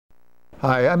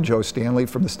Hi, I'm Joe Stanley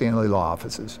from the Stanley Law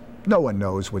Offices. No one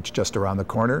knows what's just around the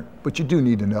corner, but you do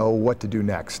need to know what to do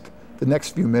next. The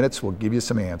next few minutes will give you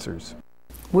some answers.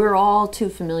 We're all too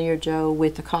familiar, Joe,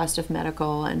 with the cost of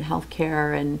medical and health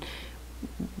care and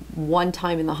one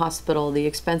time in the hospital, the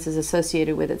expenses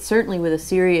associated with it. Certainly with a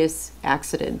serious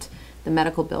accident, the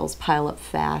medical bills pile up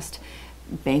fast.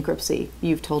 Bankruptcy,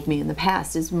 you've told me in the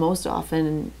past, is most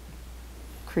often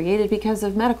created because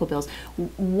of medical bills.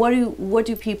 What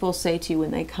do people say to you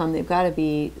when they come? They've got to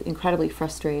be incredibly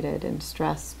frustrated and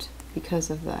stressed because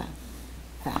of that.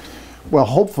 Well,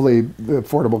 hopefully the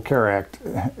Affordable Care Act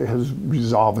is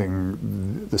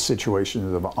resolving the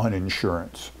situations of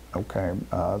uninsurance, okay?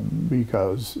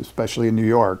 Because especially in New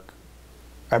York,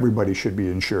 everybody should be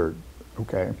insured,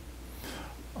 okay?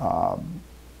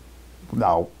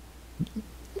 Now,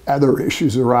 other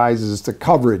issues arise as to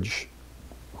coverage.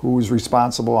 Who's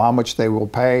responsible, how much they will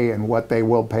pay, and what they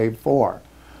will pay for.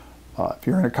 If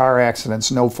you're in a car accident, it's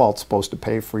no fault supposed to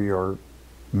pay for your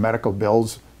medical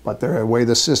bills, but the way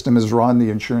the system is run,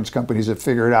 the insurance companies have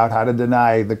figured out how to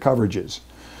deny the coverages.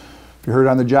 If you're hurt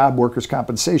on the job, workers'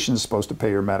 compensation is supposed to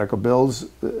pay your medical bills.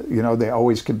 You know, they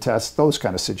always contest those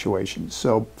kind of situations.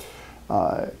 So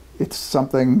it's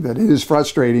something that is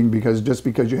frustrating because just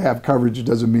because you have coverage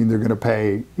doesn't mean they're going to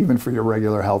pay even for your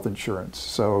regular health insurance.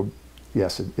 So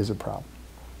yes, it is a problem.